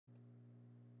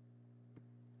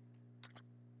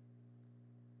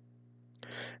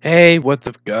Hey, what's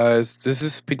up, guys? This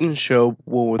is Speaking Show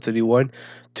 131.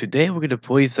 Today we're gonna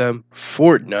play some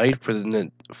Fortnite for the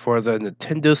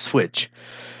Nintendo Switch.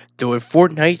 Doing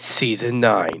Fortnite Season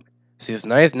 9. Season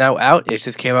 9 is now out. It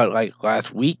just came out like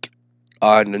last week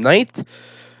on the 9th.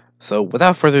 So with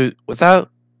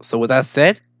that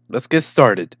said, let's get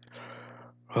started.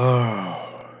 And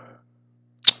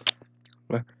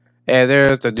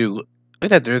there's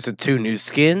the two new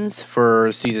skins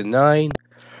for Season 9.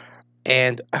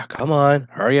 And come on,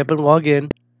 hurry up and log in.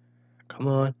 Come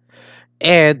on.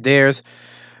 And there's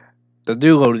the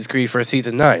new loading screen for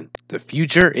Season 9. The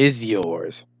future is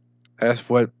yours. That's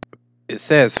what it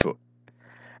says.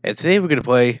 And today we're going to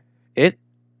play it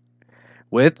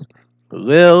with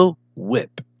Lil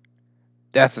Whip.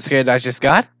 That's the skin I just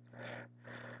got.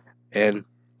 And,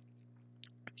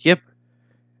 yep.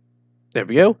 There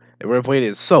we go. And we're going to play it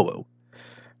in solo.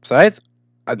 Besides,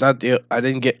 I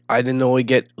didn't only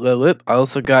get Lil Whip. I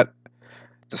also got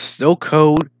the Snow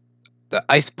Code, the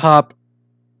Ice Pop,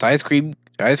 the Ice Cream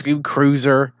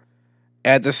Cruiser,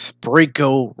 and the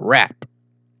Sprinkle Wrap.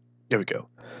 There we go.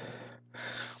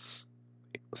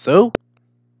 So,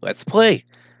 let's play.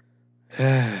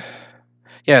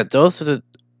 Yeah, those are the...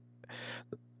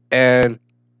 And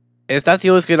it's not the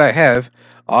only skin I have.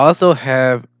 I also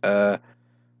have, the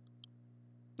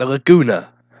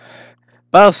Laguna.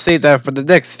 But I'll save that for the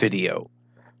next video.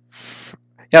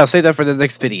 Yeah, I'll save that for the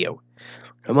next video.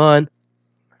 Come on.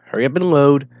 Hurry up and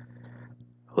load.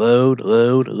 Loading.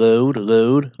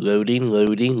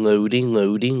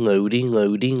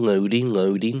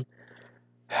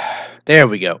 There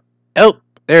we go. Oh,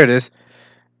 there it is.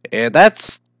 And I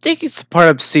think it's part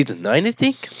of Season 9, I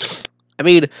think? I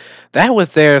mean, that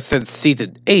was there since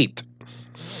Season 8.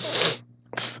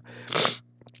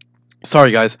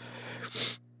 Sorry, guys.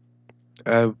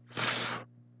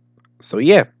 So,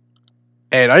 yeah.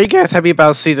 And are you guys happy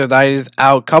about Season 9 is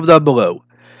out? Comment down below.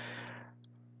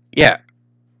 Yeah.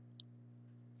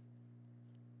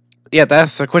 Yeah,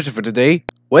 that's the question for today.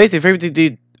 What is your favorite thing to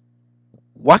do?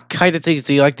 What kind of things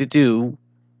do you like to do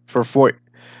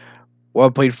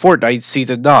while playing Fortnite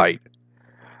Season 9?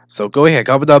 So go ahead,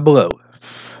 comment down below.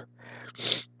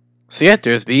 So yeah,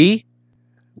 there's me.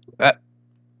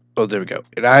 Oh, there we go.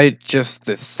 And I just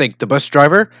think the bus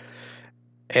driver.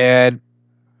 And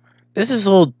this is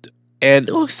a little, and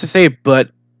it looks the same,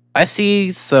 but I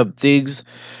see some things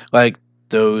like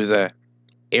those air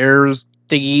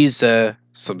thingies,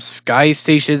 some sky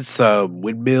stations, some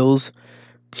windmills,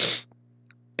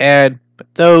 and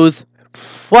those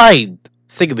flying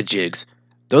thingamajigs.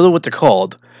 Don't know what they're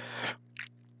called.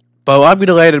 But I'm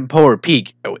gonna land in Polar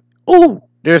Peak. Oh,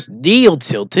 there's Neil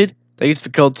Tilted. They used to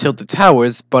be called Tilted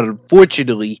Towers, but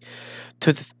unfortunately,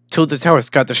 Tilted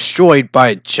Towers got destroyed by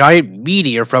a giant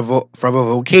meteor from a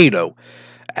volcano.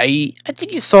 I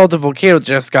think you saw the volcano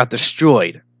just got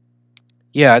destroyed.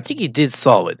 Yeah, I think he did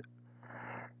saw it.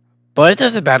 But it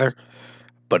doesn't matter.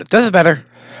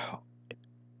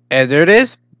 And there it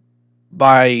is.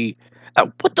 What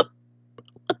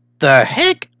the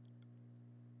heck?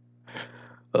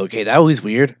 Okay, that was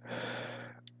weird.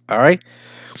 Alright.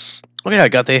 Okay, I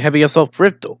got the heavy assault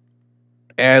rifle.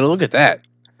 And look at that.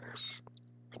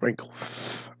 Sprinkle.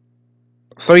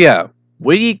 So yeah,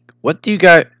 what do you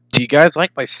guys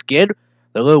like my skin?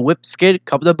 The little whip skin?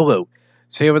 Comment down below.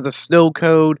 Same with the snow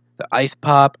cone, the ice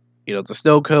pop, the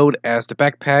snow cone as the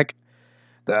backpack,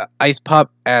 the ice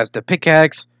pop as the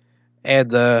pickaxe, and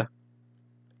the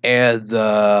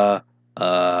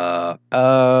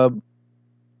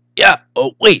yeah,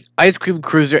 oh wait, ice cream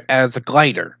cruiser as a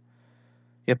glider.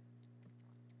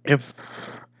 Yep.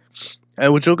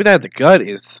 And what you look at, the gun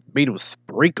is made with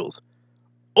sprinkles.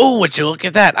 Oh, would you look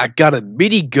at that? I got a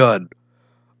minigun.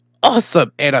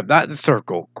 Awesome, and I'm not in the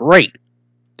circle. Great.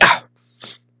 Ah.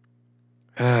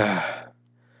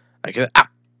 I get. Ah.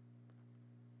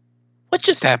 What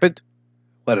just happened?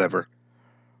 Whatever.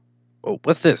 Oh,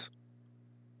 what's this?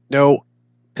 No,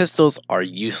 pistols are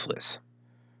useless.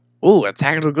 Oh, a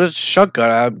tactical good shotgun.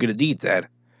 I'm gonna need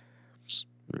that.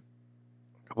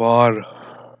 Come on.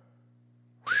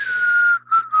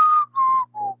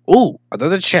 Oh,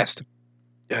 another chest.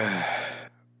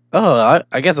 Oh,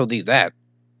 I guess I'll need that.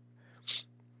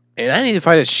 And I need to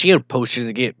find a shield potion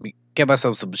to get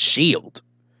myself some shield.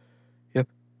 Yep.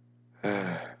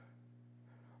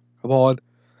 Come on.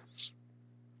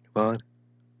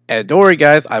 And don't worry,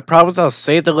 guys. I promise I'll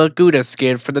save the Laguna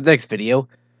skin for the next video.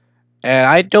 And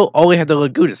I don't only have the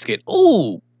Laguna skin.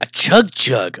 Ooh, a chug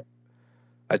chug.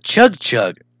 A chug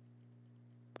chug.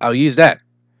 I'll use that.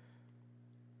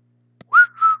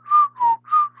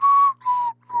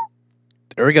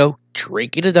 There we go.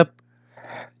 Drinking it up.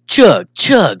 chug,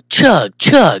 chug, chug,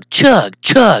 chug, chug, chug,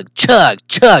 chug, chug,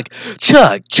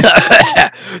 chug, chug,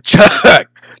 chug,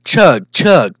 chug,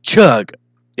 chug, chug.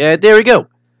 And there we go.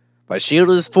 My shield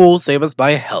is full, same as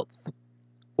my health.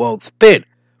 Well, it's been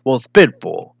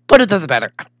full, but it doesn't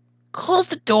matter. Close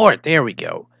the door. There we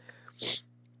go.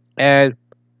 And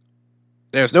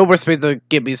there's no more space to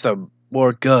give me some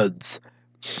more guns,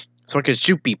 so I can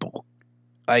shoot people,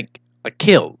 like a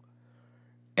kill.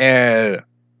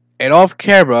 And off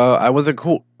camera, I wasn't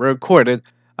recorded.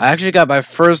 I actually got my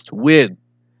first win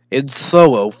in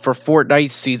solo for Fortnite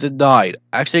Season 9.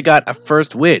 I actually got a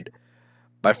first win.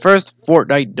 My first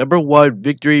Fortnite #1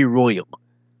 victory royal.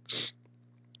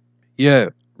 Yeah,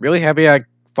 really happy I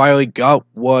finally got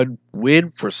one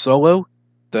win for solo.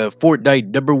 The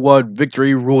Fortnite #1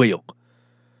 victory royal.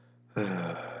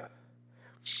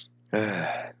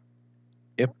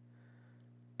 Yep.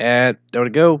 And there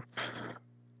we go.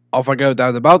 Off I go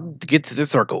down the mountain to get to the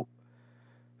circle.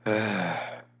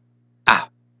 Ah.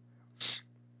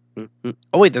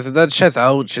 Oh wait, there's another chest.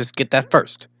 I'll just get that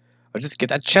first. I'll just get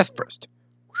that chest first.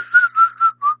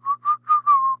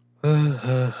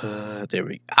 There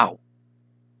we go. Ow.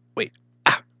 Wait.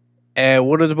 Ah. And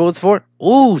what are the bullets for?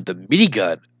 Ooh, the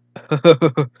minigun.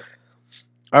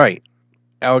 Alright.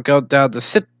 I'll go down the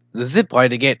zip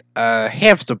line to get a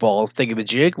hamster ball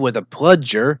thingamajig with a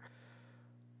plunger.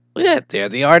 Look at that. There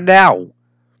they are now.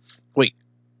 Wait.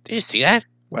 Did you see that?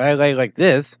 When I lay like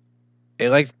this, it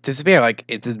likes disappear, like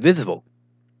it's invisible.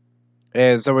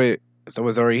 And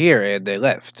someone's already here and they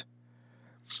left.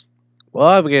 Well,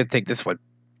 I'm gonna take this one.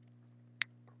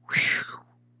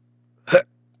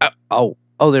 Oh,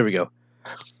 there we go.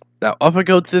 Now up I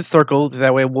go to the circle, so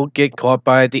that way I won't get caught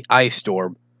by the ice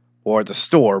storm, or the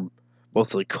storm,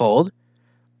 mostly called.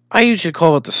 I usually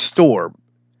call it the storm.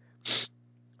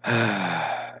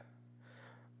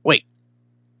 Wait.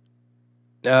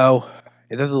 No,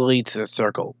 it doesn't lead to the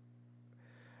circle.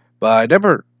 But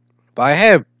I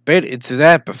have been into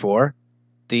that before.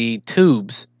 The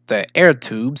tubes, the air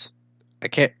tubes.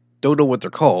 Don't know what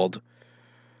they're called.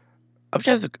 I'm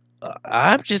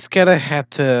just gonna have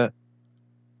to,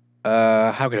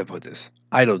 how can I put this?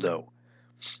 I don't know.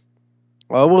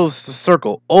 Well, what was the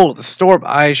circle? Oh, the storm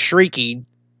eye shrieking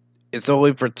is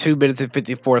only for 2 minutes and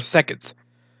 54 seconds.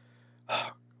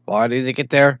 Well, I need to get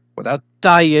there without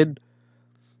dying.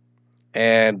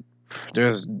 And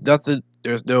there's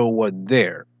no one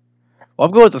there. Well,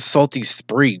 I'm going to Salty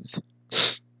Springs.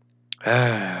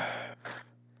 Yeah.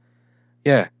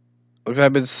 Looks like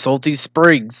I'm in Salty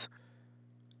Springs.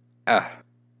 Oh,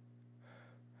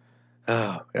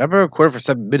 I've been recording for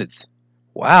 7 minutes.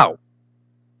 Wow.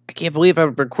 I can't believe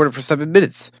I've been recording for 7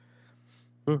 minutes.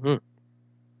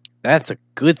 That's a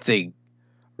good thing.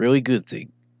 Really good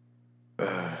thing.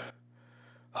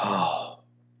 Oh.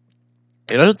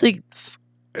 And I don't think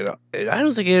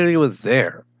anything was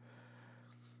there.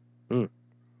 I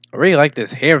really like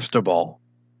this hamster ball.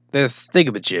 This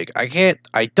thingamajig.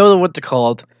 I don't know what they're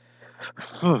called.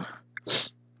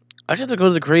 I just have to go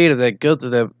to the creative and go to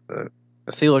them,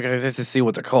 see what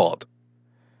they're called.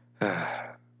 You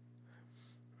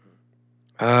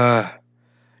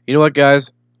know what,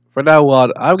 guys? From now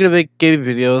on, I'm gonna make gaming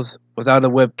videos without a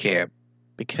webcam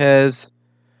because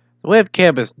the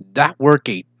webcam is not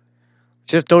working.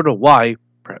 Just don't know why.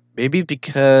 Maybe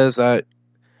because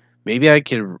maybe I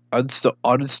can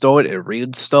uninstall it and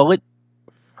reinstall it.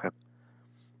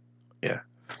 Yeah.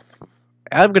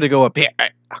 I'm gonna go up here.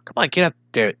 Oh, come on, get up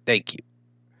there. Thank you.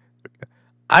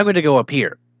 I'm gonna go up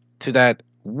here to that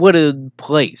wooden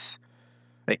place.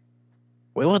 Wait,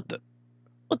 what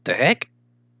the heck?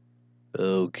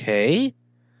 Okay.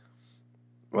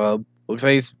 Well, looks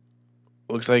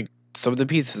like some of the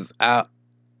pieces.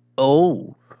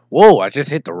 Oh, whoa! I just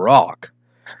hit the rock.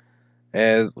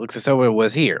 As looks like someone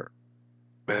was here.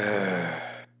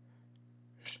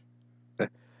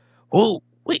 Oh,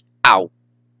 wait! Ow!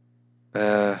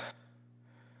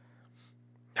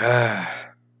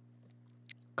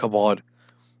 Come on!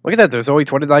 Look at that. There's only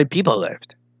 29 people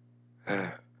left.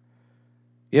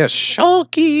 Yeah,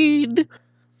 shocking.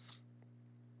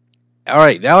 All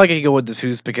right, now I can go with the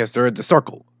twos because they're in the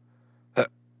circle.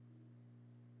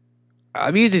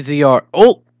 I'm using ZR.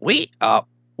 Oh, wait up.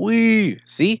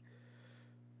 See?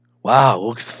 Wow,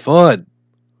 looks fun.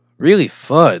 Really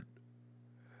fun.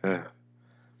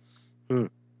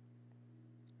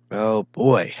 Oh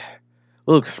boy.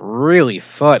 Looks really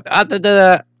fun.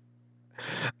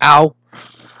 Ow.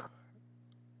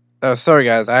 Sorry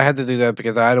guys, I had to do that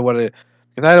because I don't want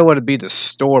to be the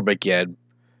storm again.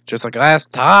 Just like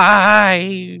last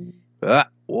time.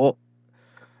 Well,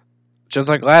 just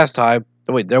like last time.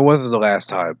 Oh, wait, there wasn't the last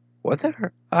time. Was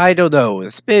there? I don't know.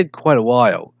 It's been quite a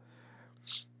while.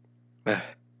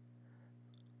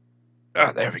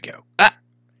 Oh, there we go. Ah!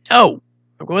 Oh!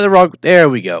 I'm going the wrong... There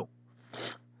we go.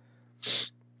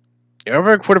 Yeah, I'm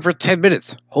recording for 10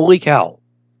 minutes. Holy cow.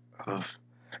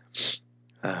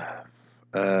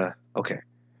 Okay.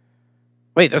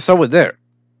 Wait, there's someone there.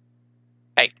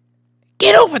 Hey,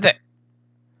 get over there!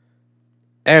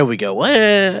 There we go.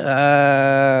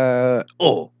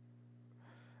 Oh.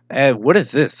 And what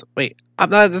is this? Wait, I'm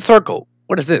not in the circle.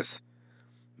 What is this?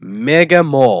 Mega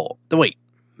Mall. Wait.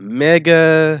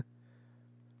 Mega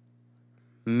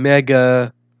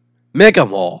Mall.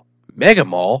 Mega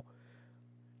Mall?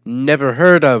 Never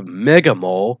heard of Mega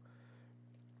Mall.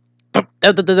 I'm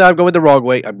going the wrong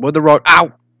way. I'm going the wrong...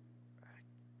 Ow!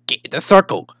 Get in the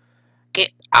circle.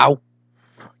 Ow!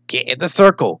 Get in the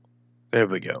circle. There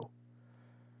we go.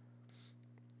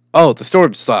 Oh, the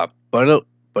storm stopped. But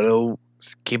it'll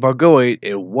keep on going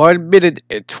in 1 minute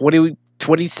and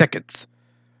 20 seconds.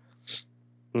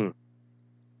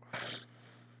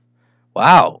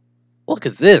 Wow. Look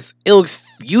at this. It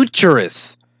looks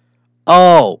futurist.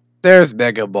 Oh, there's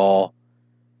Mega Mall.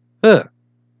 Huh.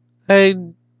 I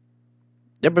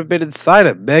never been inside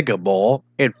a Mega Mall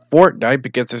in Fortnite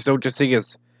because there's no such thing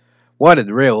as one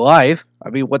in real life. I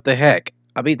mean, what the heck?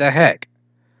 The heck.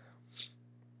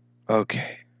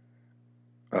 Okay.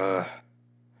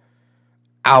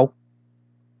 Ow.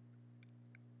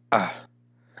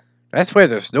 I swear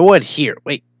there's no one here.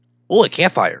 Wait. Oh, a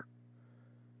campfire.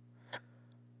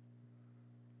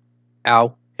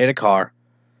 Ow. Hit a car.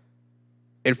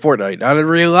 In Fortnite, not in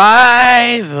real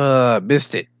life.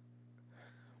 Missed it.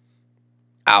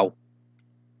 Ow.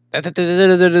 You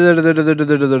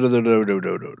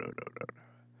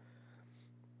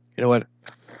know what?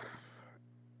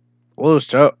 Well,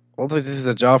 this is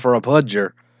a job for a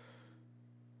plunger.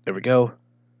 There we go.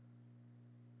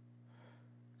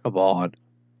 Come on.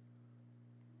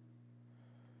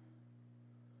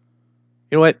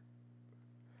 You know what?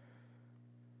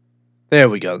 There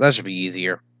we go. That should be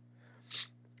easier.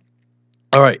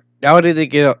 All right. Now I need to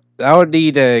get up. Now I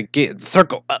need to get in the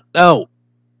circle. No.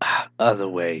 Other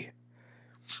way.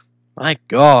 My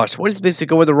gosh. What is basically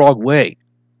going the wrong way?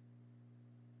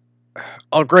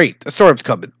 Oh, great. The storm's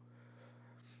coming.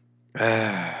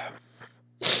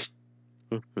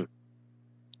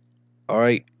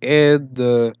 Alright. And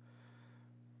the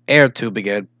air tube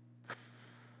again.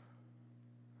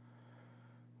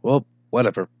 Well,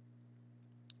 whatever.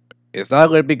 It's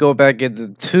not letting me go back in the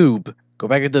tube. Go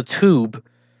back in the tube.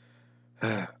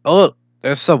 Oh, look.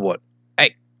 There's someone.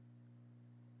 Hey.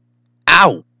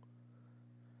 Ow.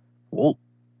 Whoa.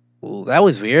 Well, that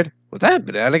was weird. Was that a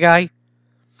banana guy?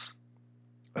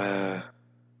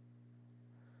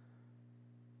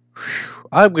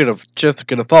 I'm just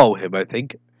gonna follow him, I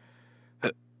think.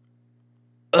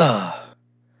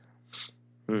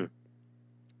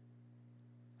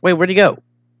 Wait, where'd he go?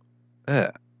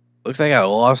 Looks like I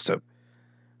lost him.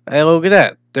 Hey, look at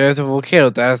that. There's a volcano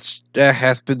that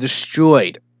has been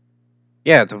destroyed.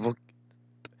 Yeah, look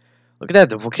at that.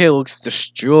 The volcano looks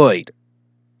destroyed.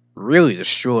 Really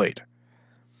destroyed.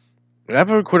 And I've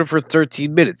been recording for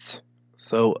 13 minutes.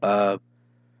 So,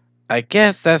 I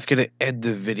guess that's gonna end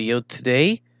the video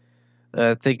today.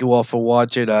 Thank you all for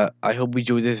watching. I hope you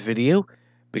enjoyed this video.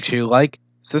 Make sure you like,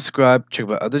 subscribe, check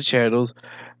my other channels.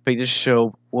 Make this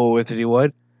show War With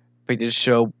Anyone. Make this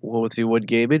show War With Anyone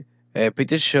Gaming. And make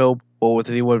this show War With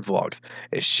Anyone Vlogs.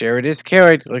 And sharing is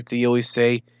caring, like they always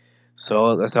say.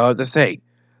 So that's all I have to say.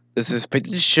 This is Pick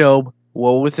the Show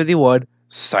War With Anyone,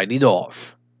 signing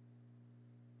off.